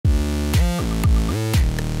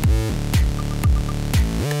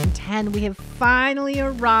and we have finally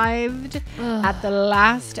arrived at the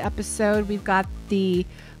last episode. We've got the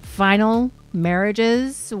final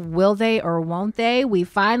marriages. Will they or won't they? We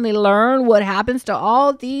finally learn what happens to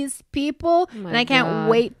all these people, and I can't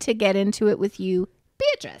wait to get into it with you,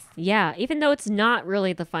 Beatrice. Yeah, even though it's not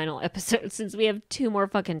really the final episode, since we have 2 more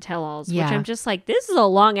fucking tell-alls, which I'm just like, this is a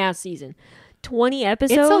long-ass season. 20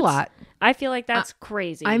 episodes? It's a lot. I feel like that's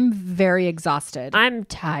crazy. I'm very exhausted. I'm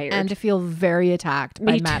tired. And to feel very attacked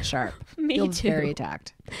by Matt Sharp. Me feel too. Very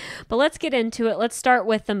attacked. But let's get into it. Let's start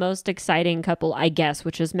with the most exciting couple, I guess,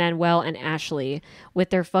 which is Manuel and Ashley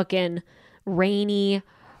with their fucking rainy,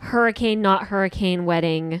 hurricane, not hurricane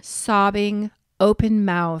wedding. Sobbing,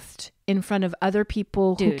 open-mouthed in front of other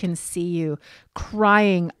people who can see you.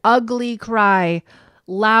 Crying, ugly cry.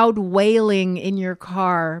 Loud wailing in your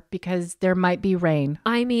car because there might be rain.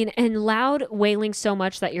 I mean, and loud wailing so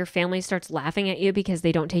much that your family starts laughing at you because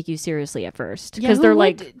they don't take you seriously at first. Because they're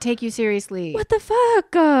like, take you seriously. What the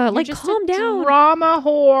fuck? Like, just calm down. Drama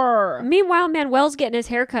whore. Meanwhile, Manuel's getting his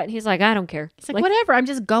hair cut and he's like, I don't care. It's like, whatever. I'm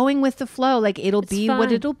just going with the flow. Like, it'll be fine.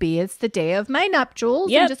 What it'll be. It's the day of my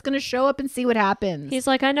nuptials. Yep. I'm just going to show up and see what happens. He's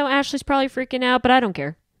like, I know Ashley's probably freaking out, but I don't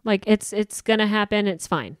care. Like, it's gonna happen. It's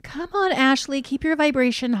fine. Come on, Ashley. Keep your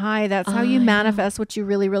vibration high. That's how you manifest what you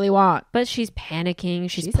really, really want. But she's panicking.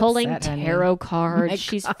 She's pulling upset, tarot cards.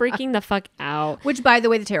 She's freaking the fuck out. Which, by the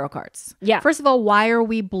way, the tarot cards. Yeah. First of all, why are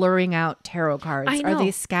we blurring out tarot cards? I know. Are they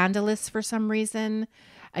scandalous for some reason?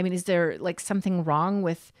 I mean, is there like something wrong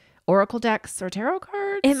with oracle decks or tarot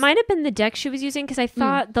cards? It might have been the deck she was using because I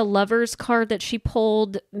thought the lover's card that she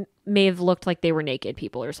pulled may have looked like they were naked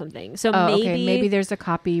people or something. So maybe there's a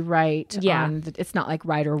copyright. Yeah, it's not like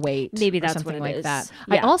Rider Waite. Maybe or that's something what it like is. that.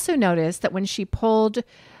 Yeah. I also noticed that when she pulled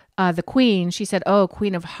the Queen, she said, "Oh,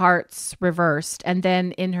 Queen of Hearts reversed," and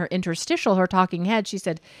then in her interstitial, her talking head, she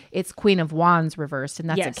said, "It's Queen of Wands reversed," and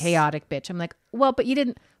that's a chaotic bitch. I'm like, well, but you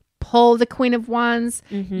didn't pull the Queen of Wands.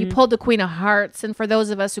 You pulled the Queen of Hearts, and for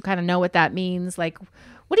those of us who kind of know what that means, like,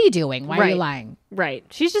 what are you doing? Why are you lying? Right.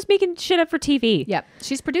 She's just making shit up for TV. Yep.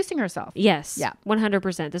 She's producing herself. Yes. Yeah.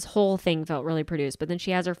 100%. This whole thing felt really produced. But then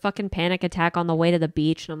she has her fucking panic attack on the way to the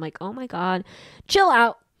beach. And I'm like, oh my God, chill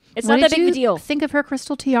out. It's not that big of a deal. Think of her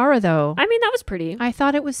crystal tiara, though. I mean, that was pretty. I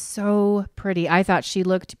thought it was so pretty. I thought she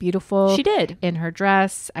looked beautiful. She did. In her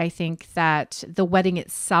dress. I think that the wedding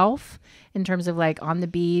itself, in terms of like on the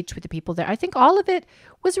beach with the people there, I think all of it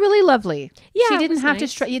was really lovely. Yeah, she didn't have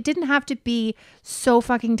nice. to. It didn't have to be so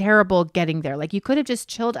fucking terrible getting there. Like, you could have just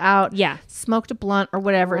chilled out. Yeah. Smoked a blunt or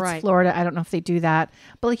whatever. Right. It's Florida. I don't know if they do that,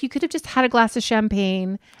 but like, you could have just had a glass of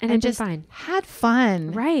champagne and just fine. had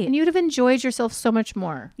fun. Right. And you'd have enjoyed yourself so much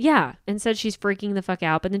more. Yeah. Instead, she's freaking the fuck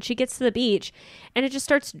out. But then she gets to the beach and it just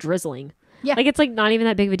starts drizzling. Yeah. Like, it's like not even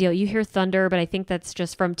that big of a deal. You hear thunder, but I think that's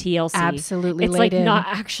just from TLC. Absolutely. It's like not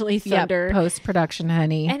actually thunder. Yep, post-production,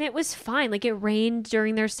 honey. And it was fine. Like, it rained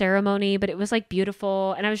during their ceremony, but it was like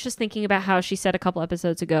beautiful. And I was just thinking about how she said a couple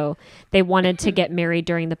episodes ago they wanted to get married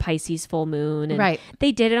during the Pisces full moon. And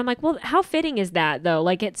they did it. I'm like, well, how fitting is that though?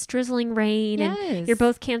 Like, it's drizzling rain and you're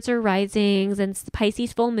both Cancer risings and it's the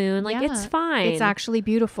Pisces full moon. Like, it's fine. It's actually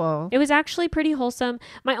beautiful. It was actually pretty wholesome.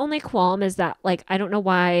 My only qualm is that, like, I don't know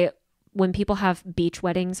why when people have beach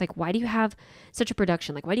weddings, like, why do you have such a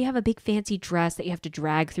production? Like, why do you have a big fancy dress that you have to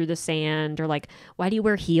drag through the sand? Or like, why do you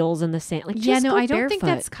wear heels in the sand? Like, just go I don't think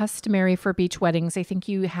barefoot. that's customary for beach weddings. I think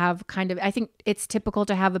you have I think it's typical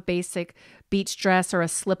to have a basic beach dress or a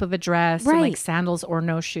slip of a dress and like sandals or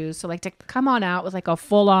no shoes. So like, to come on out with like a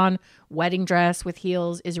full on wedding dress with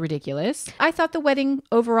heels is ridiculous. I thought the wedding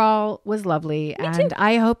overall was lovely. And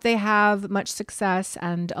I hope they have much success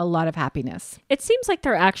and a lot of happiness. It seems like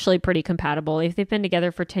they're actually pretty compatible. If they've been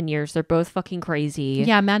together for 10 years, they're both fucking crazy.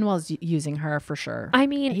 Yeah, Manuel's using her for sure. I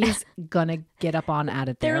mean, he's gonna get up on at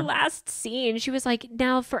it there. Their last scene, she was like,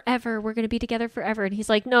 now forever, we're gonna be together forever. And he's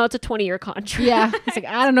like, no, it's a 20-year contract. Yeah. He's like,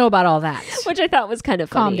 I don't know about all that. Which I thought was kind of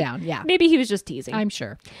funny. Calm down. Yeah. Maybe he was just teasing. I'm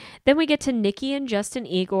sure. Then we get to Nikki and Justin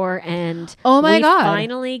Igor, and oh my God,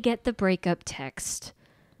 finally get the breakup text.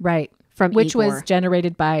 Right. From which Igor. Was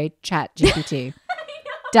generated by ChatGPT.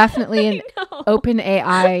 Definitely an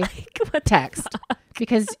OpenAI text.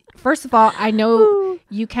 Because first of all, I know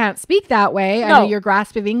you can't speak that way. No. I know your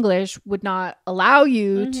grasp of English would not allow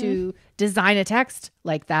you to design a text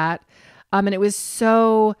like that. And it was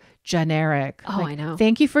so generic. Oh, I know.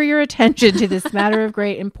 Thank you for your attention to this matter of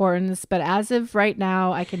great importance. But as of right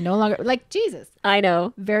now, I can no longer, like, Jesus. I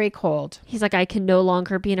know. Very cold. He's like, I can no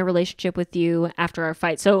longer be in a relationship with you after our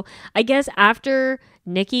fight. So I guess after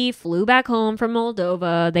Nikki flew back home from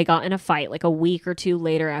Moldova. They got in a fight like a week or two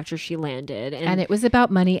later after she landed. And it was about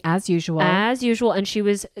money as usual. As usual. And she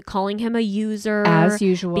was calling him a user. As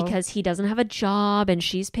usual. Because he doesn't have a job and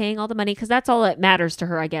she's paying all the money. Because that's all that matters to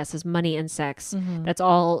her, I guess, is money and sex. Mm-hmm. That's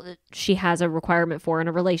all she has a requirement for in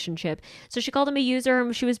a relationship. So she called him a user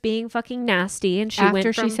and she was being fucking nasty. And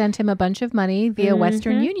she sent him a bunch of money via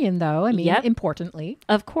Western Union, though. I mean, importantly.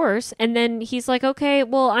 Of course. And then he's like, okay,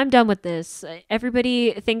 well, I'm done with this. Everybody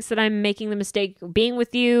thinks that I'm making the mistake being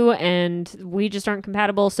with you and we just aren't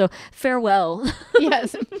compatible, so farewell.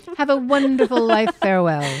 Yes, have a wonderful life,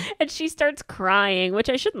 farewell. And she starts crying, which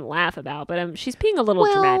I shouldn't laugh about, but she's being a little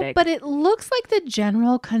dramatic. But it looks like the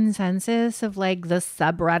general consensus of like the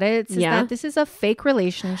subreddits is that this is a fake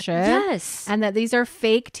relationship. Yes. And that these are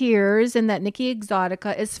fake tears and that Nikki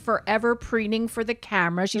Exotica is forever preening for the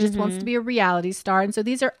camera. She just wants to be a reality star. And so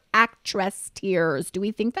these are actress tears. Do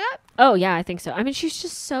we think that? Oh yeah, I think so. I mean, she's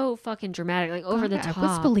just so fucking dramatic, like over the top. I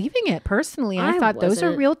was believing it personally. I thought those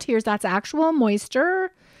are real tears. That's actual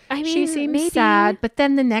moisture. I mean, she seems sad, but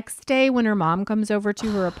then the next day when her mom comes over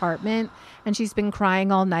to her apartment and she's been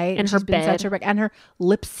crying all night and she's been such a wreck, and her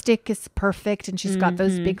lipstick is perfect and she's got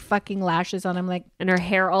those big fucking lashes on. I'm like, and her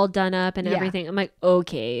hair all done up and everything. I'm like,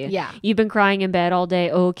 okay, you've been crying in bed all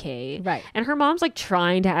day, okay, right? And her mom's like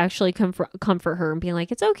trying to actually comfort her and being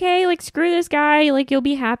like, it's okay, like screw this guy, like you'll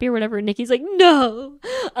be happy or whatever. And Nikki's like, no,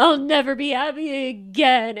 I'll never be happy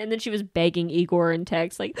again. And then she was begging Igor in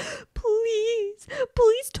text like,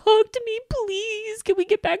 please talk to me, please, can we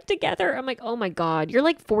get back together? I'm like, oh my god, you're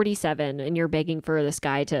like 47 and you're begging for this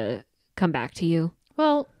guy to come back to you.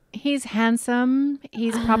 Well, he's handsome,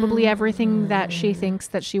 he's probably everything that she thinks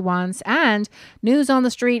that she wants, and news on the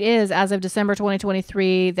street is as of December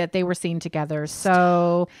 2023 that they were seen together.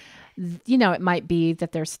 So you know, it might be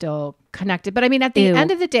that they're still connected, but I mean at the end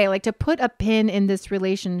of the day, like, to put a pin in this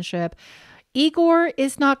relationship, Igor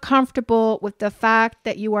is not comfortable with the fact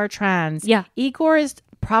that you are trans. Yeah. Igor is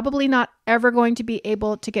probably not ever going to be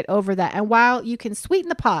able to get over that. And while you can sweeten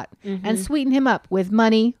the pot and sweeten him up with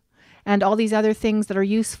money and all these other things that are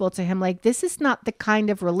useful to him, like, this is not the kind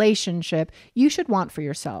of relationship you should want for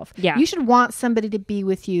yourself. Yeah. You should want somebody to be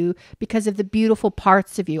with you because of the beautiful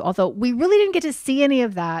parts of you. Although we really didn't get to see any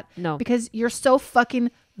of that. No. Because you're so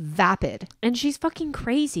fucking vapid. And she's fucking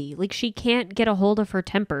crazy. Like, she can't get a hold of her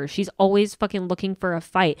temper. She's always fucking looking for a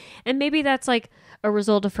fight. And maybe that's like a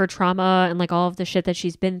result of her trauma and like all of the shit that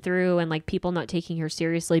she's been through and like people not taking her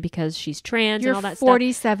seriously because she's trans and all that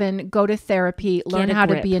 47, stuff. Go to therapy, learn how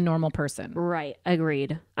to be a normal person. Right.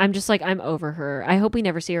 Agreed. I'm just like, I'm over her. I hope we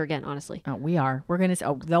never see her again, honestly. Oh, we are. We're going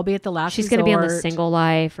to, they'll be at the last She's resort. going to be on the Single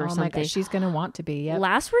Life or something. My God, she's going to want to be. Yep.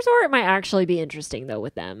 Last Resort might actually be interesting though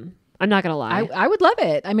with them. I'm not going to lie. I would love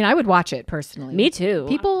it. I mean, I would watch it personally. Me too.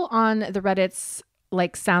 People on the Reddits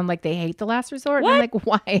like sound like they hate The Last Resort. What? And I'm like,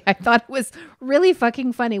 why? I thought it was really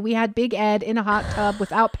fucking funny. We had Big Ed in a hot tub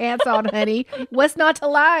without pants on, honey. What's not to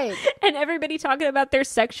like? And everybody talking about their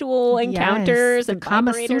sexual encounters and the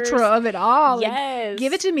Kama Sutra of it all. Yes. Like,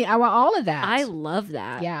 give it to me. I want all of that. I love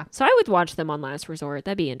that. Yeah. So I would watch them on Last Resort.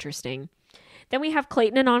 That'd be interesting. Then we have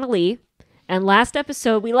Clayton and Annalie. And last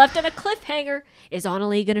episode, we left on a cliffhanger. Is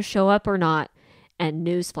Annalie going to show up or not? And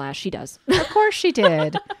newsflash, she does. Of course she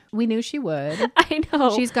did. We knew she would. I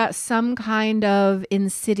know. She's got some kind of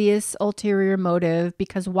insidious ulterior motive,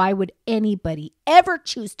 because why would anybody ever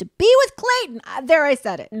choose to be with Clayton? There, I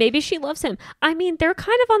said it. Maybe she loves him. I mean, they're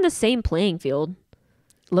kind of on the same playing field.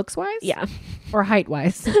 Looks-wise? Yeah. Or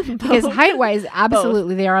height-wise? Because height-wise,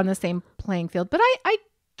 absolutely, they are on the same playing field. But I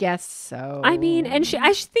guess so. I mean, and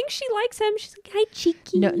I think she likes him. She's like, hi,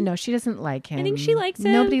 cheeky. No, she doesn't like him. I think she likes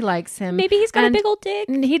him. Nobody likes him. Maybe he's got a big old dick.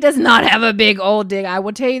 He does not have a big old dick. I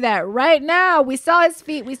will tell you that right now. We saw his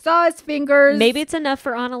feet. We saw his fingers. Maybe it's enough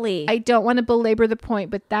for Annalie. I don't want to belabor the point,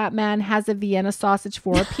 but that man has a Vienna sausage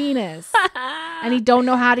for a penis. And he don't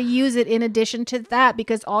know how to use it in addition to that,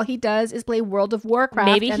 because all he does is play World of Warcraft.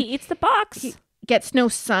 Maybe he eats the box. He gets no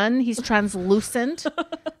sun. He's translucent.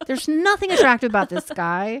 There's nothing attractive about this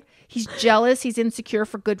guy. He's jealous. He's insecure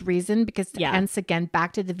for good reason, because hence again,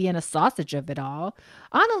 back to the Vienna sausage of it all.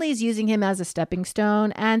 Annalie's using him as a stepping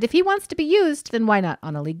stone. And if he wants to be used, then why not,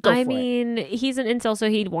 Annalie? Go for it. I mean, he's an incel, so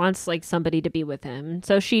he wants like somebody to be with him.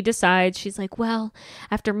 So she decides, she's like, well,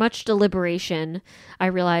 after much deliberation, I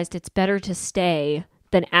realized it's better to stay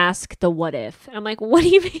than ask the what if. And I'm like, what do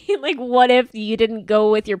you mean? Like, what if you didn't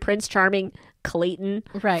go with your Prince Charming Clayton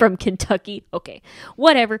from Kentucky? Okay,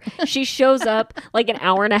 whatever. She shows up like an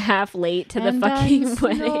hour and a half late to the fucking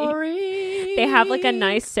wedding. They have like a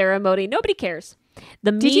nice ceremony. Nobody cares.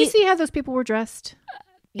 Did you see how those people were dressed?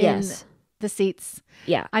 Yes. the seats.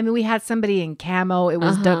 Yeah. I mean, we had somebody in camo. It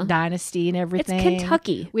was Duck Dynasty and everything. It's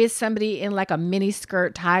Kentucky. We had somebody in like a mini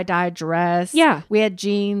skirt, tie-dye dress. Yeah. We had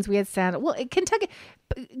jeans. We had sandals. Well, Kentucky.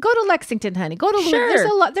 Go to Lexington, honey. Go to sure.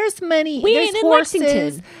 There's a lot. There's money. We there's ain't in horses.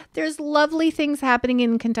 Lexington. There's lovely things happening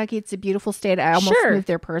in Kentucky. It's a beautiful state. I almost sure. moved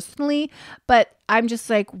there personally, but I'm just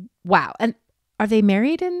like, wow. And are they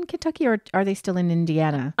married in Kentucky or are they still in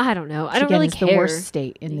Indiana? I don't know. I Which don't really care. The worst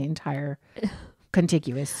state in the entire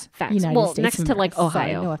contiguous United States. Next to like Ohio.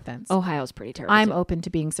 Sorry, no offense. Ohio's pretty terrible. I'm open to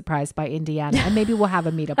being surprised by Indiana, and maybe we'll have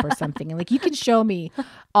a meetup or something. And like, you can show me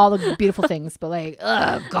all the beautiful things, but like,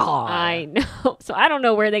 oh God, I know. So I don't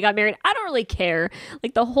know where they got married. I don't really care.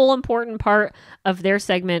 Like the whole important part of their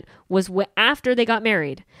segment was after they got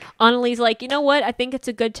married. Annalie's like, you know what? I think it's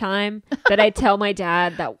a good time that I tell my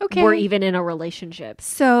dad that we're even in a relationship.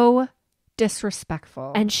 So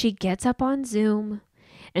disrespectful. And she gets up on Zoom.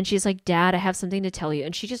 And she's like, Dad, I have something to tell you.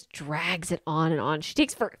 And she just drags it on and on. She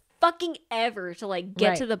takes for fucking ever to like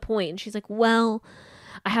get to the point. And she's like, well,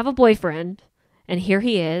 I have a boyfriend and here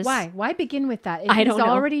he is. Why? Why begin with that? I don't know.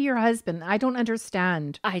 He's already your husband. I don't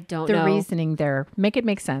understand. I don't know. The reasoning there. Make it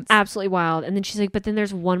make sense. Absolutely wild. And then she's like, but then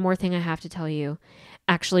there's one more thing I have to tell you.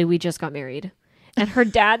 Actually, we just got married. And her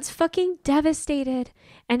dad's fucking devastated.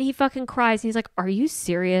 And he fucking cries. And he's like, are you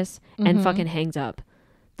serious? And fucking hangs up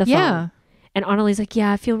the phone. Yeah. And Annalie's like,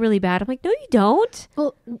 yeah, I feel really bad. I'm like, no, you don't.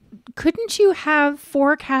 Well, couldn't you have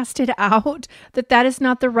forecasted out that is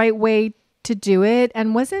not the right way to do it?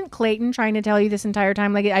 And wasn't Clayton trying to tell you this entire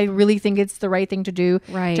time? Like, I really think it's the right thing to do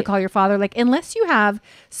to call your father. Like, unless you have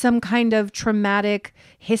some kind of traumatic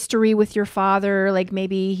history with your father, like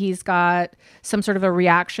maybe he's got some sort of a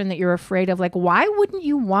reaction that you're afraid of. Like, why wouldn't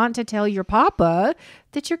you want to tell your papa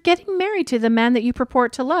that you're getting married to the man that you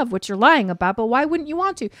purport to love, which you're lying about? But why wouldn't you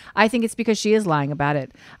want to? I think it's because she is lying about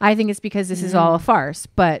it. I think it's because this is all a farce.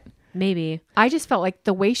 But maybe. I just felt like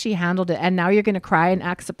the way she handled it, and now you're going to cry and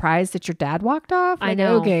act surprised that your dad walked off? Like, I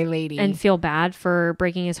know. Okay, lady. And feel bad for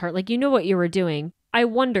breaking his heart. Like, you know what you were doing. I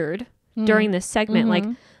wondered during this segment, like,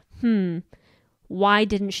 why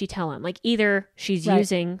didn't she tell him? Like, either she's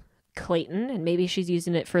using Clayton and maybe she's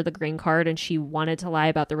using it for the green card and she wanted to lie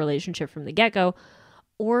about the relationship from the get-go,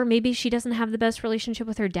 or maybe she doesn't have the best relationship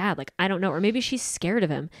with her dad. Like, I don't know. Or maybe she's scared of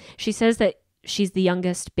him. She says that she's the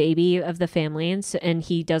youngest baby of the family and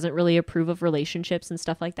he doesn't really approve of relationships and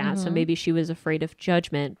stuff like that. So maybe she was afraid of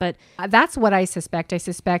judgment. But that's what I suspect. I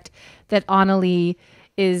suspect that Annalie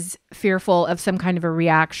is fearful of some kind of a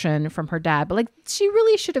reaction from her dad. But like, she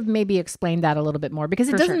really should have maybe explained that a little bit more, because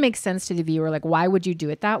it doesn't make sense to the viewer. Like, why would you do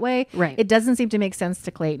it that way? Right. It doesn't seem to make sense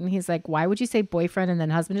to Clayton. He's like, why would you say boyfriend and then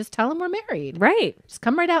husband? Just tell him we're married. Right. Just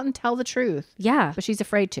come right out and tell the truth. Yeah. But she's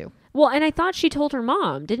afraid to. Well, and I thought she told her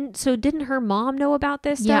mom. Didn't her mom know about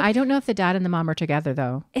this stuff? Yeah, I don't know if the dad and the mom are together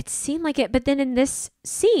though. It seemed like it. But then in this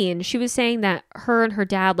scene, she was saying that her and her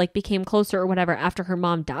dad like became closer or whatever after her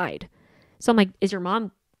mom died. So I'm like, is your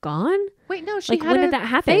mom gone? Wait, no, she like, had when did that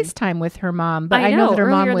happen? FaceTime with her mom, but I know that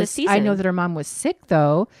her mom was sick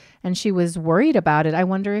though, and she was worried about it. I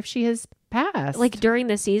wonder if she has passed. Like during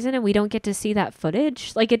the season, and we don't get to see that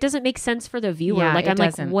footage. Like, it doesn't make sense for the viewer. Yeah, like, I'm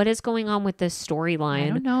doesn't. like, what is going on with this storyline? I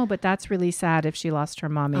don't know, but that's really sad if she lost her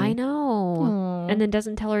mommy. I know. Aww. And then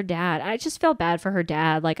doesn't tell her dad. I just felt bad for her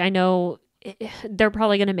dad. Like, I know they're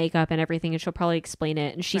probably going to make up and everything, and she'll probably explain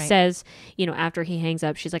it. And she says, you know, after he hangs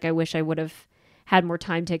up, she's like, I wish I would have had more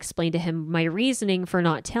time to explain to him my reasoning for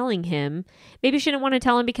not telling him. Maybe she didn't want to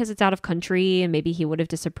tell him because it's out of country, and maybe he would have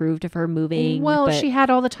disapproved of her moving. Well, she had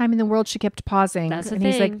all the time in the world. She kept pausing. That's the and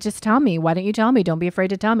thing. He's like, just tell me. Why don't you tell me? Don't be afraid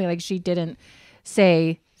to tell me. Like, she didn't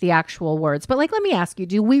say the actual words. But like, let me ask you,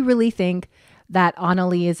 do we really think that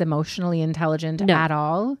Annalie is emotionally intelligent at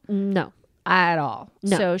all? No. At all.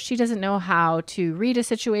 No. So she doesn't know how to read a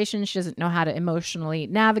situation. She doesn't know how to emotionally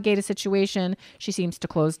navigate a situation. She seems to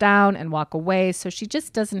close down and walk away. So she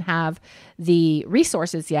just doesn't have the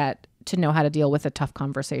resources yet to know how to deal with a tough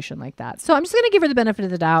conversation like that. So I'm just going to give her the benefit of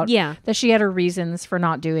the doubt. Yeah. That she had her reasons for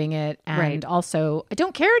not doing it. And also, I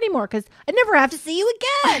don't care anymore because I never have to see you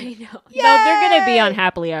again. I know. Yay! No, they're going to be on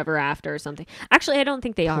Happily Ever After or something. Actually, I don't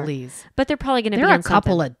think they are. Please. But they're probably going to be on There are a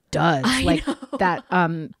couple of duds. I like know.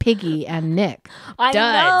 that Piggy and Nick. I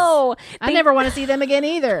duds. know. I never want to see them again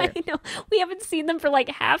either. I know. We haven't seen them for like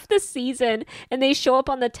half the season, and they show up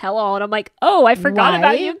on the tell-all, and I'm like, oh, I forgot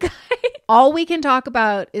about you guys. All we can talk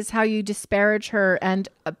about is how you disparage her and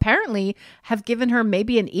apparently have given her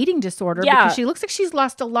maybe an eating disorder because she looks like she's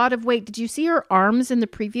lost a lot of weight. Did you see her arms in the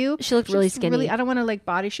preview? She looked really skinny. I don't want to like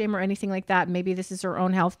body shame or anything like that. Maybe this is her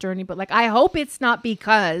own health journey, but like, I hope it's not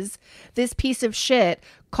because this piece of shit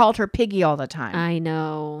called her Piggy all the time. I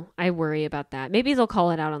know. I worry about that. Maybe they'll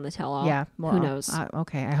call it out on the tell-all. Yeah. Well, who knows?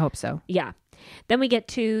 Okay. I hope so. Yeah. Then we get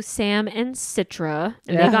to Sam and Citra,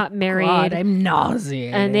 and they got married. God, I'm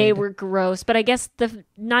nauseated. And they were gross. But I guess the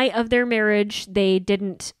night of their marriage, they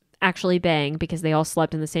didn't actually bang because they all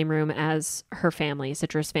slept in the same room as her family,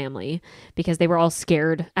 Citra's family, because they were all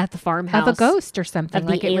scared at the farmhouse. Of a ghost or something.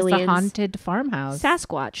 Like it was the aliens. haunted farmhouse.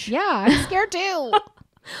 Sasquatch. Yeah, I'm scared too.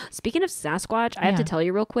 Speaking of Sasquatch, I have to tell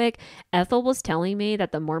you real quick. Ethel was telling me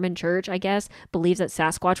that the Mormon church, I guess, believes that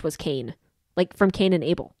Sasquatch was Cain. Like from Cain and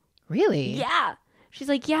Abel. Really? Yeah. She's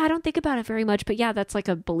like, yeah, I don't think about it very much, but yeah, that's like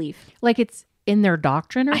a belief. Like it's in their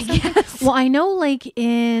doctrine or something? Guess. Well, I know like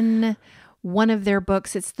in one of their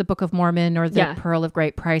books, it's the Book of Mormon or the Pearl of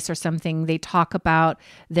Great Price or something, they talk about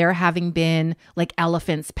there having been like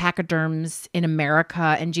elephants, pachyderms in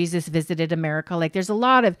America, and Jesus visited America. Like there's a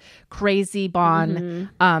lot of crazy Bon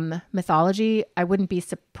mythology. I wouldn't be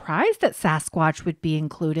surprised that Sasquatch would be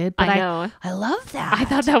included, but I know. I love that. I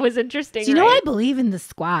thought that was interesting. Do you know I believe in the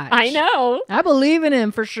Squatch? I know. I believe in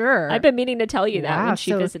him for sure. I've been meaning to tell you that when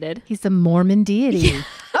she visited. He's a Mormon deity.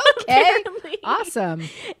 Okay. Apparently. Awesome.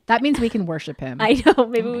 That means we can worship him. I know.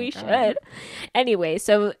 Maybe we should. Anyway,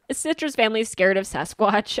 so Citra's family is scared of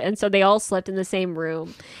Sasquatch, and so they all slept in the same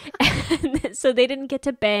room. And so they didn't get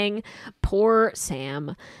to bang poor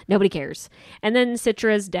Sam. Nobody cares. And then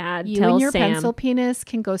Citra's dad you tells and your Sam, pencil penis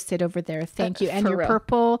can go sit over there. Thank you. And your real.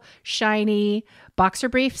 purple, shiny boxer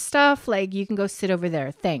brief stuff, like you can go sit over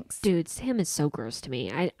there. Thanks. Dude, Sam is so gross to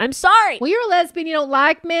me. I'm sorry. Well, you're a lesbian. You don't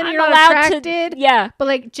like men. I'm You're not allowed attracted. Yeah. But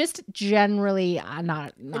like just generally,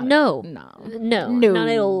 not No, not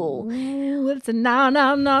at all. Ooh, it's a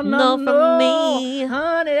no from me.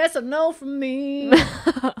 Honey, that's a no from me.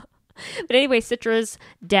 But anyway, Citra's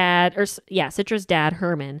dad,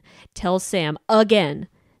 Herman, tells Sam again,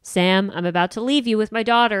 Sam, I'm about to leave you with my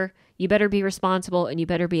daughter. You better be responsible and you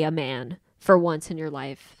better be a man for once in your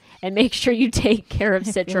life. And make sure you take care of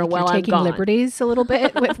Citra while I'm taking gone. liberties a little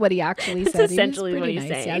bit with what he actually said. That's essentially what he's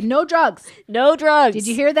saying. Yeah. No drugs. No drugs. Did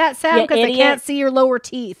you hear that, Sam? Because I can't see your lower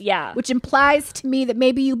teeth. Yeah. Which implies to me that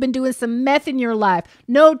maybe you've been doing some meth in your life.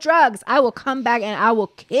 No drugs. I will come back and I will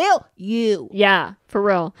kill you. Yeah, for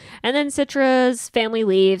real. And then Citra's family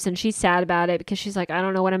leaves and she's sad about it because she's like, I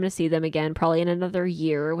don't know when I'm going to see them again, probably in another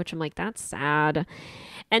year, which I'm like, that's sad.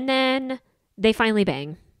 And then they finally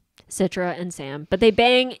bang. Citra and Sam, but they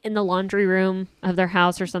bang in the laundry room of their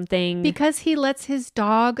house or something because he lets his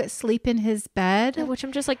dog sleep in his bed, which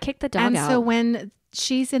I'm just like, kick the dog out. And so when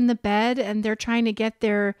she's in the bed and they're trying to get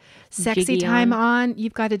their sexy Jiggy time on,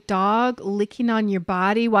 you've got a dog licking on your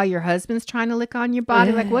body while your husband's trying to lick on your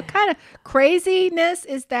body. Like, what kind of craziness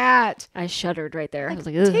is that? I shuddered right there. I was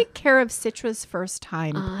like, take care of Citra's first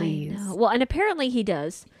time, please. I know. Well, and apparently he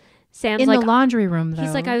does. Sam's in like, the laundry room, though.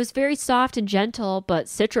 He's like, I was very soft and gentle, but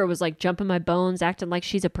Citra was like jumping my bones, acting like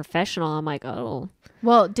she's a professional. I'm like, oh.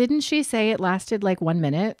 Well, didn't she say it lasted like 1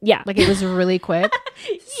 minute? Yeah. Like it was really quick.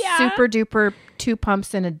 Yeah. Super duper 2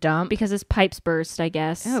 pumps in a dump. Because his pipes burst, I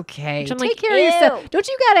guess. Okay. Which I'm take like, care of yourself. Don't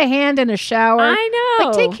you got a hand in a shower? I know.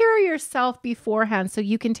 Like take care of yourself beforehand so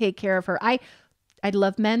you can take care of her. I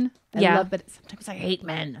love men. But sometimes I hate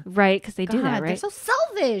men. Right, because they do that, right? They're so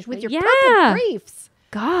selfish with your purple briefs.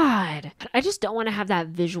 God, I just don't want to have that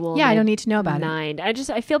visual. Yeah, I don't need to know about it.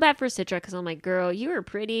 I feel bad for Citra because I'm like, girl, you are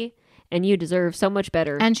pretty and you deserve so much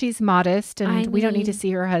better. And she's modest, and we don't need to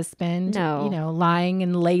see her husband, lying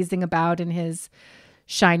and lazing about in his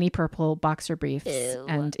shiny purple boxer briefs. Ew.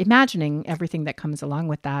 And imagining everything that comes along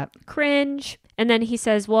with that. Cringe. And then he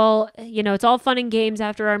says, well, it's all fun and games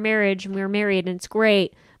after our marriage and we were married and it's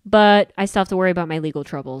great. But I still have to worry about my legal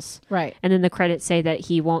troubles. Right. And then the credits say that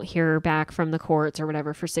he won't hear back from the courts or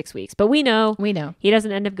whatever for 6 weeks. But we know. He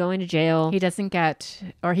doesn't end up going to jail. He doesn't get,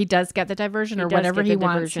 or he does get the diversion or whatever he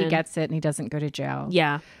wants. He gets it and he doesn't go to jail.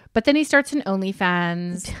 Yeah. But then he starts an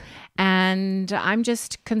OnlyFans and I'm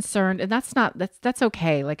just concerned, and that's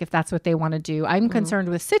okay. Like if that's what they want to do. I'm concerned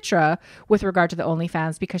with Citra with regard to the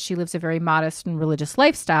OnlyFans because she lives a very modest and religious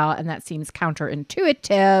lifestyle and that seems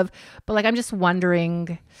counterintuitive. But like, I'm just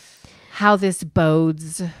wondering how this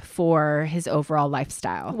bodes for his overall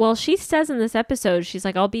lifestyle. Well, she says in this episode, she's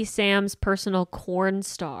like, I'll be Sam's personal corn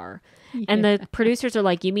star. Yeah. And the producers are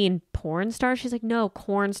like, you mean porn star? She's like, no,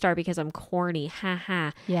 corn star because I'm corny. Ha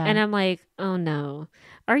ha. Yeah. And I'm like, oh no.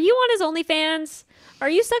 Are you on his OnlyFans? Are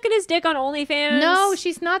you sucking his dick on OnlyFans? No,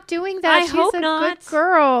 she's not doing that. She's hope a not. Good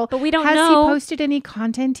girl. But we don't know. Has he posted any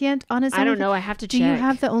content yet on his OnlyFans? I don't know. I have to check. Do you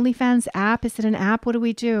have the OnlyFans app? Is it an app? What do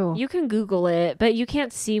we do? You can Google it, but you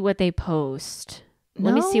can't see what they post.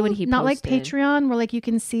 Let me see what he posted. Not like Patreon where like you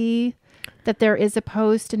can see that there is a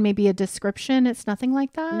post and maybe a description? It's nothing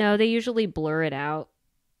like that? No, they usually blur it out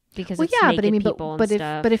because it's naked people and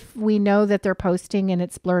stuff. But if we know that they're posting and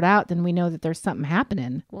it's blurred out, then we know that there's something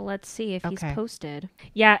happening. Well, let's see if he's posted.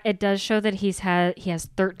 Yeah, it does show that he has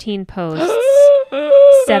 13 posts,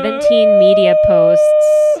 17 media posts.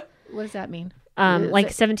 What does that mean?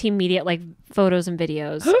 Like 17 media, like photos and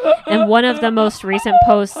videos. And one of the most recent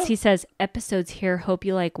posts, he says, "Episodes here. Hope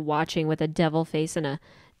you like watching," with a devil face and a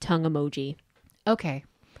tongue emoji. Okay.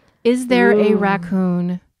 Is there a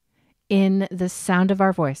raccoon in the sound of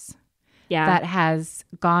our voice? Yeah. That has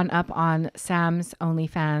gone up on Sam's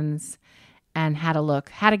OnlyFans and had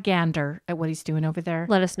a gander at what he's doing over there?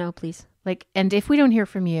 Let us know, please. Like, and if we don't hear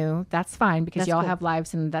from you, that's fine, because y'all cool. have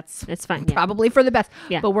lives, and it's fine. Probably for the best.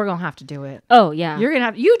 Yeah. But we're gonna have to do it. Oh yeah.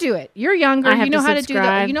 You do it. You're younger. You know how to do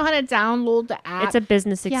that. You know how to download the app. It's a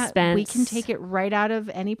business expense. We can take it right out of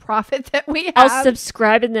any profit that we have. I'll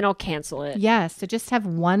subscribe and then I'll cancel it. Yes. So just have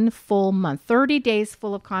one full month, 30 days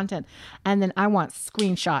full of content. And then I want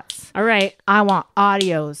screenshots. All right. I want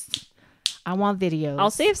audios. I want videos. I'll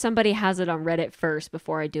see if somebody has it on Reddit first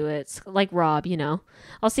before I do it. It's like Rob,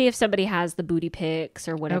 I'll see if somebody has the booty pics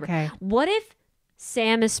or whatever. Okay. What if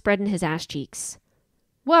Sam is spreading his ass cheeks?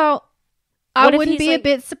 Well, I wouldn't be a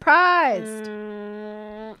bit surprised.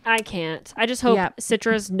 I can't. I just hope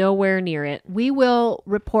Citra's nowhere near it. We will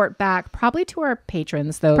report back probably to our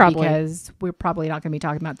patrons, though, because we're probably not going to be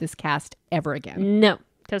talking about this cast ever again. No,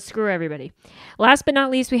 because screw everybody. Last but not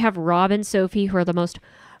least, we have Rob and Sophie, who are the most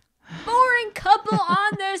boring couple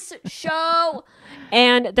on this show,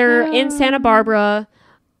 and they're in Santa Barbara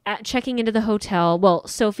checking into the hotel. Well,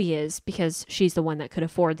 Sophie is, because she's the one that could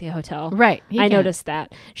afford the hotel, right? I noticed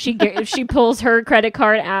that she pulls her credit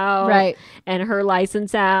card out, right, and her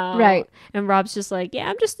license out, right, and Rob's just like, yeah,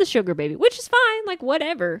 I'm just the sugar baby, which is fine, like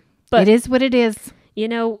whatever, but it is what it is.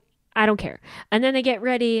 I don't care. And then they get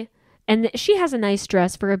ready. And she has a nice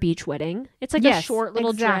dress for a beach wedding. It's like a short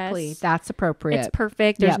little dress. That's appropriate. It's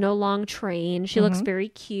perfect. There's no long train. She looks very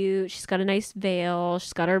cute. She's got a nice veil.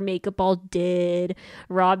 She's got her makeup all did.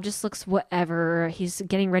 Rob just looks whatever. He's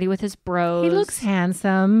getting ready with his bros. He looks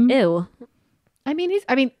handsome. Ew.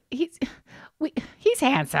 He's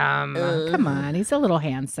handsome. Come on, he's a little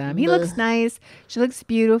handsome. He looks nice. She looks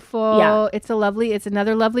beautiful. Yeah. It's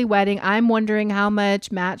another lovely wedding. I'm wondering how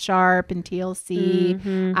much Matt Sharp and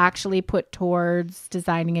TLC actually put towards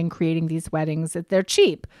designing and creating these weddings. They're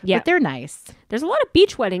cheap, but they're nice. There's a lot of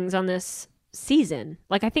beach weddings on this season.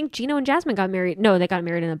 Like, I think Gino and Jasmine got married. No, they got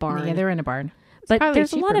married in a barn. Yeah, they're in a barn. But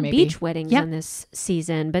there's a lot of beach weddings in this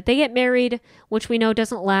season. But they get married, which we know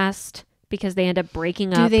doesn't last, because they end up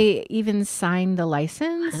breaking up. Do they even sign the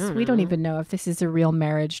license? We don't even know if this is a real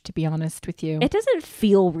marriage, to be honest with you. It doesn't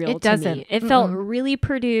feel real to me. It felt really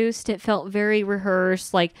produced. It felt very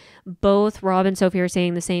rehearsed. Like, both Rob and Sophie are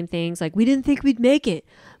saying the same things. Like, we didn't think we'd make it,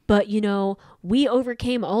 but we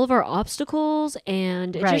overcame all of our obstacles,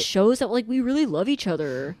 and it just shows that, like, we really love each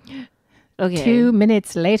other. Okay. 2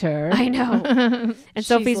 minutes later. I know. And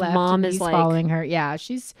Sophie's mom is like following her. Yeah,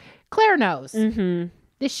 Claire knows.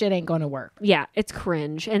 This shit ain't gonna work. Yeah, it's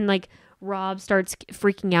cringe. And like, Rob starts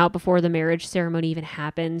freaking out before the marriage ceremony even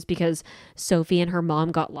happens, because Sophie and her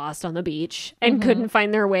mom got lost on the beach and couldn't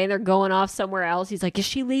find their way, and they're going off somewhere else. He's like, is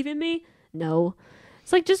she leaving me? No.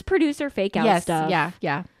 It's like, just producer fake out stuff.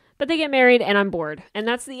 Yeah. But they get married, and I'm bored. And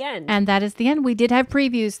that's the end. And that is the end. We did have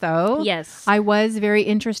previews, though. Yes. I was very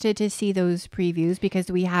interested to see those previews,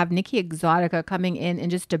 because we have Nikki Exotica coming in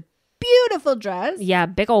just a beautiful dress. Yeah,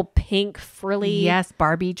 big old pink frilly. Yes,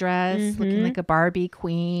 Barbie dress, looking like a Barbie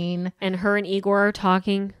queen. And her and Igor are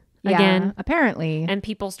talking again. Apparently. And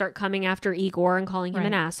people start coming after Igor and calling him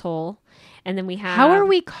an asshole. And then we have... How are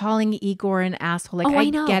we calling Igor an asshole? Like, I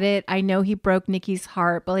know. Get it. I know he broke Nikki's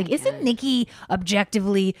heart, but like, isn't Nikki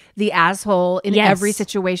objectively the asshole in every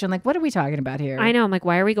situation? Like, what are we talking about here? I know. I'm like,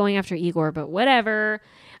 why are we going after Igor? But whatever.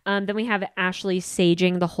 Then we have Ashley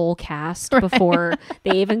saging the whole cast before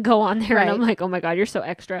they even go on there. And I'm like, oh my God, you're so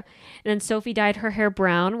extra. And then Sophie dyed her hair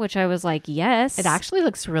brown, which I was like, yes. It actually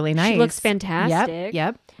looks really nice. She looks fantastic.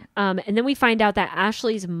 Yep. And then we find out that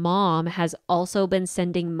Ashley's mom has also been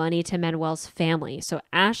sending money to Manuel's family. So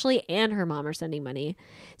Ashley and her mom are sending money.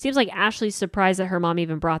 Seems like Ashley's surprised that her mom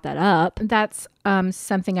even brought that up. That's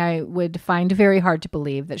something I would find very hard to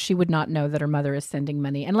believe, that she would not know that her mother is sending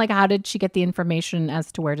money. And like, how did she get the information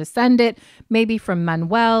as to where to send it? Maybe from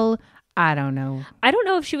Manuel. I don't know. I don't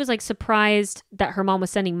know if she was like surprised that her mom was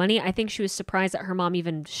sending money. I think she was surprised that her mom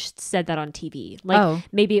even said that on TV. Like,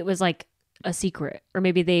 maybe it was like a secret, or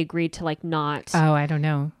maybe they agreed to like not. Oh, I don't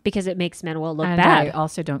know, because it makes Manuel look and bad. I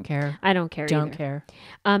also don't care. I don't care. Don't either. care.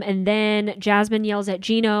 And then Jasmine yells at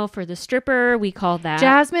Gino for the stripper. We call that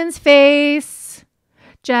Jasmine's face.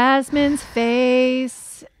 Jasmine's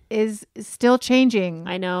face is still changing.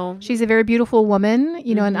 I know. She's a very beautiful woman,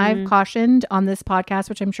 you know, and I've cautioned on this podcast,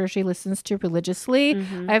 which I'm sure she listens to religiously.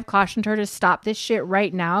 I've cautioned her to stop this shit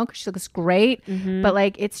right now because she looks great, but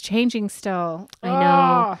like it's changing still. I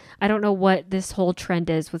know. I don't know what this whole trend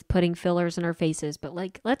is with putting fillers in our faces, but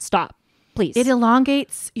like, let's stop. Please. It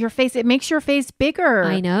elongates your face. It makes your face bigger.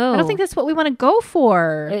 I know. I don't think that's what we want to go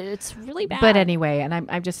for. It's really bad. But anyway, and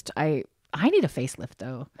I need a facelift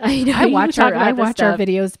though. I know. I watch our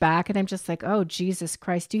videos back and I'm just like, oh, Jesus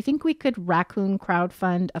Christ. Do you think we could raccoon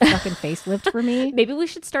crowdfund a fucking facelift for me? Maybe we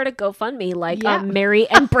should start a GoFundMe like Mary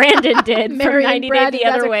and Brandon did for 90 Day the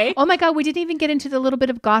Other Way. Oh my God. We didn't even get into the little bit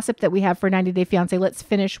of gossip that we have for 90 Day Fiance. Let's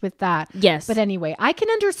finish with that. Yes. But anyway, I can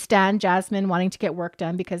understand Jasmine wanting to get work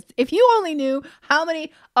done because if you only knew how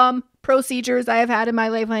many procedures I have had in my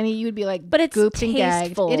life, honey, you'd be like, but it's gooped and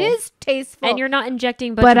gagged. It is tasteful. And you're not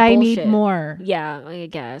injecting but I need more. Yeah, I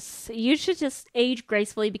guess. You should just age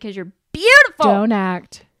gracefully because you're beautiful. Don't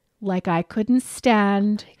act like I couldn't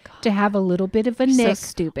stand to have a little bit of a nick. So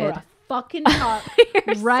stupid. Or a fucking top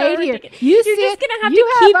right so here. Ridiculous. You're just going to have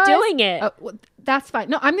to keep doing it. Well, that's fine.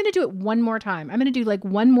 No, I'm going to do it one more time. I'm going to do like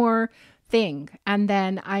one more thing and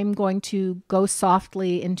then I'm going to go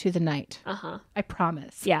softly into the night. I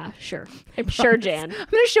promise. Yeah, sure. I'm sure, Jan. I'm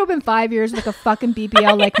gonna show up in 5 years with like a fucking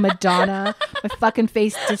BBL like Madonna, my fucking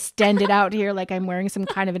face distended out here like I'm wearing some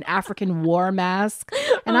kind of an African war mask,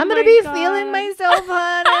 and I'm gonna be feeling myself,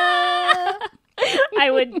 honey. I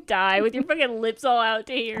would die with your fucking lips all out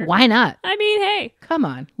to here. Why not? I mean, hey, come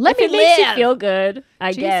on, let me it live. Makes you feel good,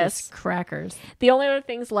 I Jesus guess. Crackers. The only other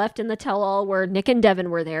things left in the tell-all were Nick and Devin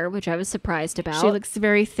were there, which I was surprised about. She looks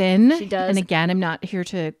very thin. She does. And again, I'm not here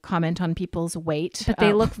to comment on people's weight, but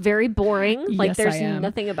they look very boring. Like yes, there's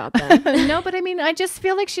nothing about them. No, but I mean, I just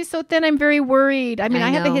feel like she's so thin. I'm very worried. I mean, I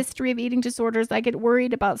have a history of eating disorders. I get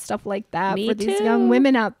worried about stuff like that for these young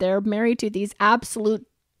women out there married to these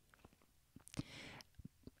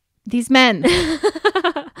these men.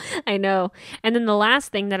 I know. And then the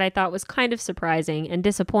last thing that I thought was kind of surprising and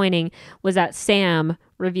disappointing was that Sam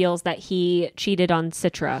reveals that he cheated on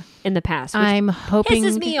Citra in the past. I'm hoping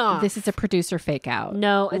pisses me off. This is a producer fake out.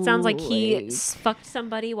 No, it sounds like he fucked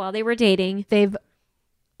somebody while they were dating.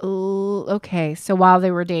 Okay, so while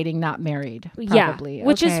they were dating, not married, probably. Yeah,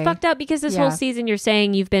 which is fucked up because this whole season you're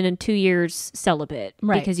saying you've been in 2 years celibate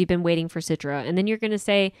because you've been waiting for Citra, and then you're going to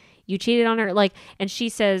say you cheated on her, like, and she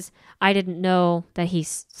says, I didn't know that he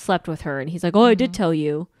slept with her, and he's like, oh, I did tell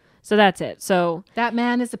you. So that's it. So that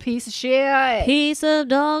man is a piece of shit. Piece of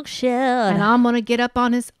dog shit. And I'm going to get up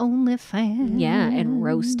on his OnlyFans. Yeah, and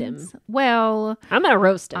roast him. Well, I'm going to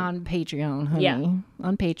roast him. On Patreon, honey. Yeah.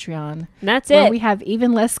 On Patreon. And that's it. We have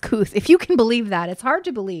even less couth. If you can believe that. It's hard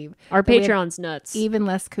to believe. Our Patreon's nuts. Even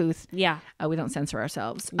less couth. Yeah. We don't censor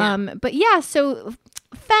ourselves. Yeah. But yeah, so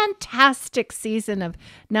fantastic season of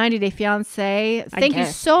 90 Day Fiance. Thank you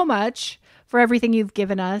so much for everything you've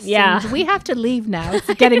given us. Yeah. And we have to leave now.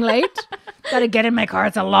 It's getting late. Gotta get in my car.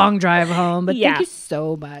 It's a long drive home. But thank you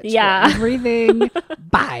so much for everything.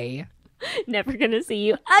 Bye. Never gonna see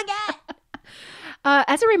you again.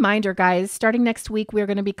 As a reminder, guys, starting next week, we're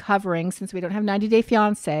going to be covering, since we don't have 90 Day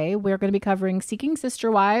Fiance, we're going to be covering Seeking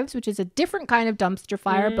Sister Wives, which is a different kind of dumpster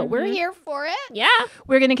fire, but we're here for it. Yeah.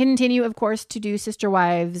 We're going to continue, of course, to do Sister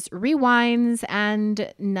Wives rewinds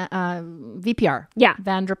and VPR. Yeah.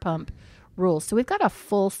 Vanderpump Rules. So we've got a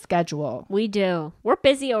full schedule. We do. We're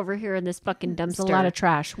busy over here in this fucking dumpster. It's a lot of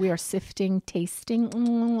trash. We are sifting,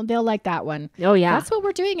 tasting. They'll like that one. Oh, yeah. That's what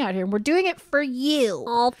we're doing out here. We're doing it for you.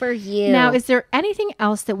 All for you. Now, is there anything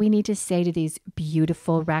else that we need to say to these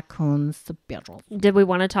beautiful raccoons? Did we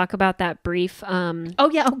want to talk about that brief? Oh,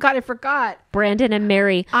 yeah. Oh, God, I forgot. Brandon and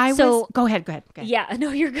Mary. Go ahead. Yeah,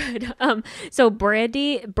 no, you're good. So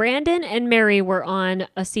Brandon and Mary were on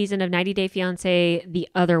a season of 90 Day Fiance the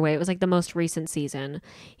other way. It was like the most recent season.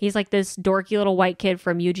 He's like this dorky little white kid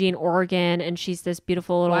from Eugene, Oregon, and she's this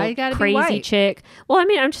beautiful little crazy chick. Well, I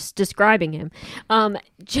mean, I'm just describing him.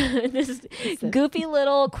 This goofy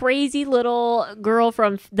little crazy little girl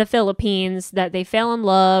from the Philippines that they fell in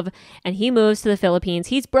love, and he moves to the Philippines.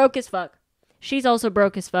 He's broke as fuck. She's also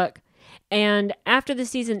broke as fuck. And after the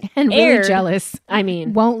season and aired, really jealous. I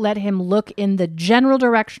mean, won't let him look in the general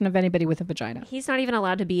direction of anybody with a vagina. He's not even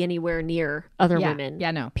allowed to be anywhere near other women.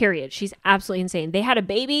 Yeah, no. Period. She's absolutely insane. They had a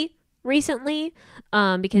baby recently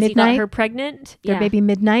because he got her pregnant. Their baby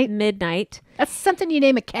Midnight. Midnight. That's something you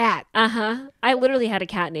name a cat. I literally had a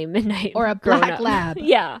cat named Midnight. Or a black lab.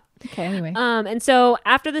 Yeah. Okay, anyway. And so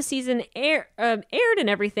after the season aired and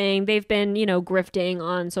everything, they've been, grifting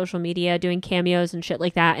on social media, doing cameos and shit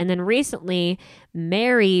like that. And then recently,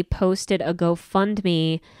 Mary posted a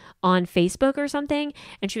GoFundMe on Facebook or something.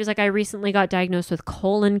 And she was like, I recently got diagnosed with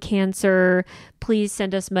colon cancer. Please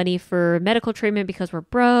send us money for medical treatment because we're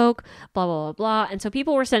broke, blah, blah, blah, blah. And so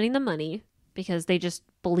people were sending them money because they just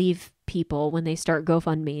believe people when they start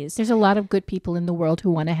GoFundMes. There's a lot of good people in the world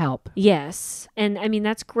who want to help. Yes. And I mean,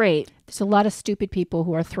 that's great. There's a lot of stupid people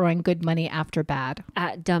who are throwing good money after bad.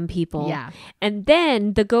 At dumb people. Yeah. And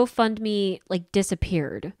then the GoFundMe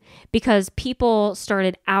disappeared because people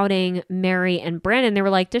started outing Mary and Brandon. They were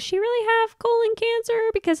like, does she really have colon cancer?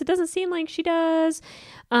 Because it doesn't seem like she does.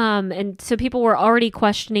 And so people were already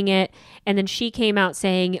questioning it. And then she came out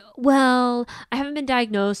saying, well, I haven't been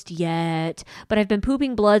diagnosed yet, but I've been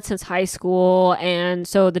pooping blood since high school. And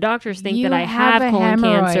so the doctors think that I have colon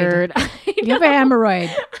cancer. You have a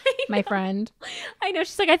hemorrhoid, my friend. I know.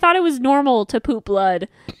 She's like, I thought it was normal to poop blood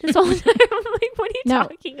this whole time. I'm like, what are you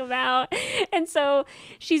talking about? And so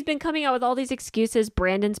she's been coming out with all these excuses.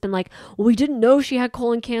 Brandon's been like, well, we didn't know she had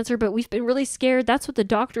colon cancer, but we've been really scared. That's what the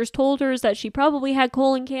doctors told her, is that she probably had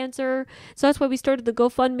colon cancer. So that's why we started the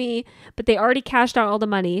GoFundMe. But they already cashed out all the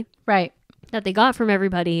money. Right. That they got from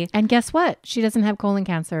everybody. And guess what? She doesn't have colon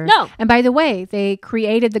cancer. No. And by the way, they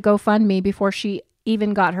created the GoFundMe before she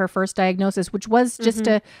even got her first diagnosis, which was just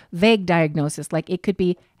a vague diagnosis. Like it could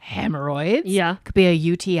be hemorrhoids. Yeah. Could be a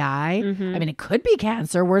UTI. I mean, it could be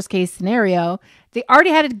cancer, worst case scenario. They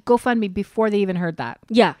already had a GoFundMe before they even heard that.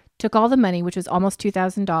 Yeah. Took all the money, which was almost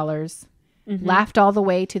 $2,000. Laughed all the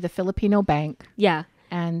way to the Filipino bank. Yeah.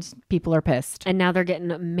 And people are pissed. And now they're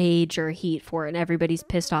getting major heat for it. And everybody's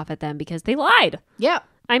pissed off at them because they lied. Yeah.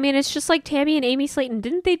 I mean, it's just like Tammy and Amy Slayton.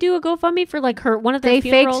 Didn't they do a GoFundMe for one of their funerals?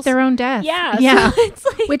 They faked their own death. Yeah. Yeah. So it's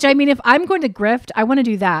like... Which, I mean, if I'm going to grift, I want to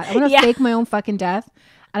do that. I want to fake my own fucking death.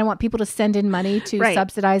 And I want people to send in money to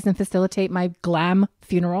subsidize and facilitate my glam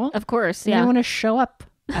funeral. Of course. And I want to show up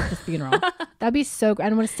at this funeral. That'd be so great. I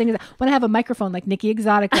don't want to sing. I want to have a microphone like Nikki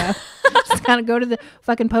Exotica. Just kind of go to the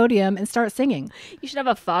fucking podium and start singing. You should have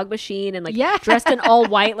a fog machine and dressed in all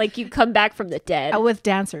white like you come back from the dead. With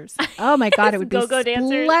dancers. Oh my God, it would be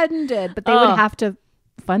splendid. But they would have to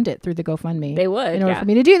fund it through the GoFundMe. They would. In order for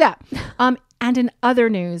me to do that. And in other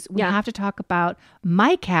news, we have to talk about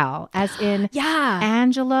Michael, as in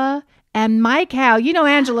Angela and Michael. You know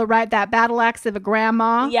Angela, right? That battle axe of a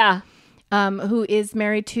grandma. Yeah. Who is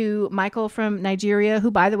married to Michael from Nigeria,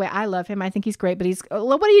 who, by the way, I love him. I think he's great, but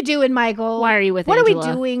what are you doing, Michael? Why are you with Angela? What are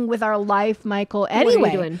we doing with our life, Michael? Anyway, what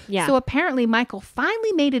are you doing? Yeah. So apparently Michael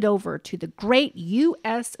finally made it over to the great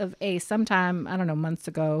US of A sometime, I don't know, months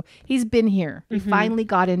ago. He's been here. He finally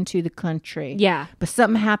got into the country. Yeah. But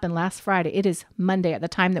something happened last Friday. It is Monday at the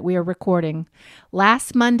time that we are recording.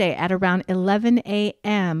 Last Monday at around 11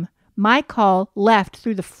 a.m., Michael left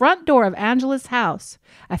through the front door of Angela's house.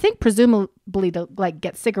 I think presumably to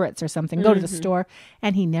get cigarettes or something, go to the store,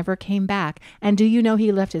 and he never came back. And do you know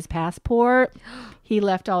he left his passport? He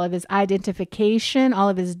left all of his identification, all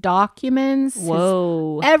of his documents.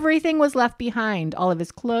 Whoa. Everything was left behind, all of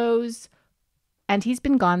his clothes. And he's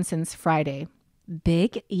been gone since Friday.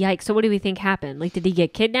 Big yikes. So what do we think happened? Did he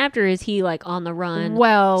get kidnapped, or is he on the run?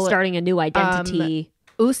 Well, starting a new identity.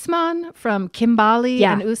 Usman from Kimbali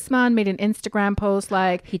and Usman made an Instagram post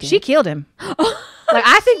she killed him.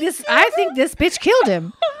 I think this bitch killed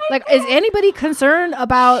him. Is anybody concerned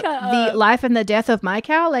about the life and the death of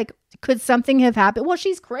Michael? Could something have happened? Well,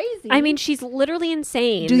 she's crazy. I mean, she's literally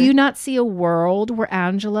insane. Do you not see a world where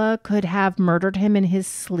Angela could have murdered him in his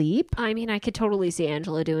sleep? I mean, I could totally see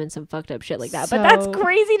Angela doing some fucked up shit like that. But that's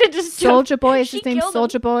crazy to just... Soldier Boy, is his name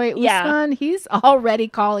Soldier Boy? Usman, he's already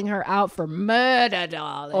calling her out for murder,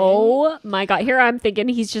 darling. Oh my God. Here I'm thinking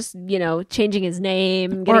he's just, changing his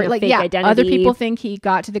name, getting a fake identity. Other people think he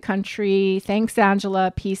got to the country. Thanks,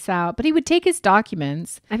 Angela. Peace out. But he would take his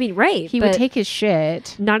documents. I mean, right. He would take his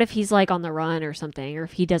shit. Not if he's on the run or something, or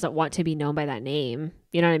if he doesn't want to be known by that name.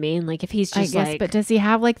 You know what I mean? If he's just but does he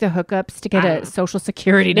have the hookups to get a social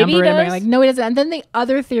security Maybe number? He does. No, he doesn't. And then the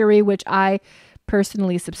other theory, which I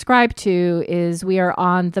personally subscribe to, is we are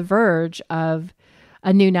on the verge of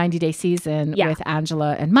a new 90-day season with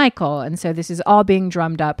Angela and Michael. And so this is all being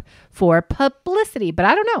drummed up for publicity, but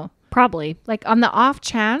I don't know. Probably. On the off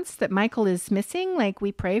chance that Michael is missing,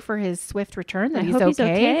 we pray for his swift return, that he's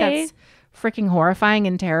okay. That's freaking horrifying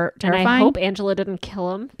and terrifying. And I hope Angela didn't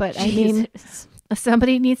kill him. But I mean,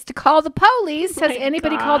 Somebody needs to call the police. Has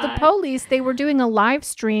anybody called the police? They were doing a live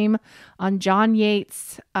stream on John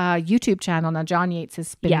Yates' YouTube channel. Now, John Yates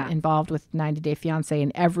has been involved with 90 Day Fiance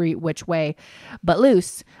in every which way but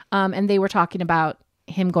loose. And they were talking about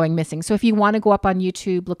him going missing. So if you want to go up on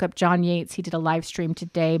YouTube, look up John Yates. He did a live stream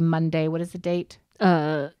today, Monday. What is the date?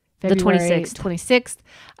 February the 26th.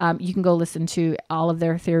 You can go listen to all of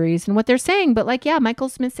their theories and what they're saying. But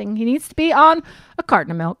Michael's missing. He needs to be on a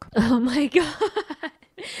carton of milk. Oh my God.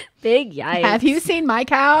 Big yikes. Have you seen my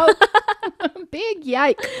cow? Big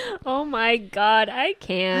yike. Oh my God. I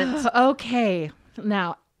can't. Okay.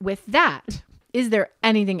 Now, with that, is there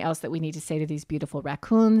anything else that we need to say to these beautiful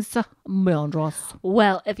raccoons? Mildros.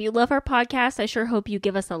 Well, if you love our podcast, I sure hope you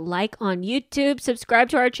give us a like on YouTube, subscribe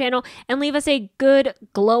to our channel, and leave us a good,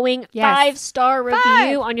 glowing 5-star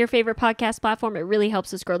review on your favorite podcast platform. It really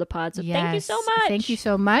helps us grow the pod. So thank you so much. Thank you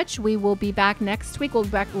so much. We will be back next week. We'll be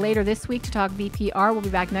back later this week to talk VPR. We'll be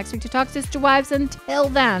back next week to talk Sister Wives. Until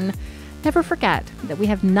then, never forget that we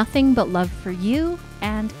have nothing but love for you,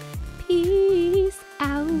 and peace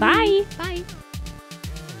out. Bye. Bye.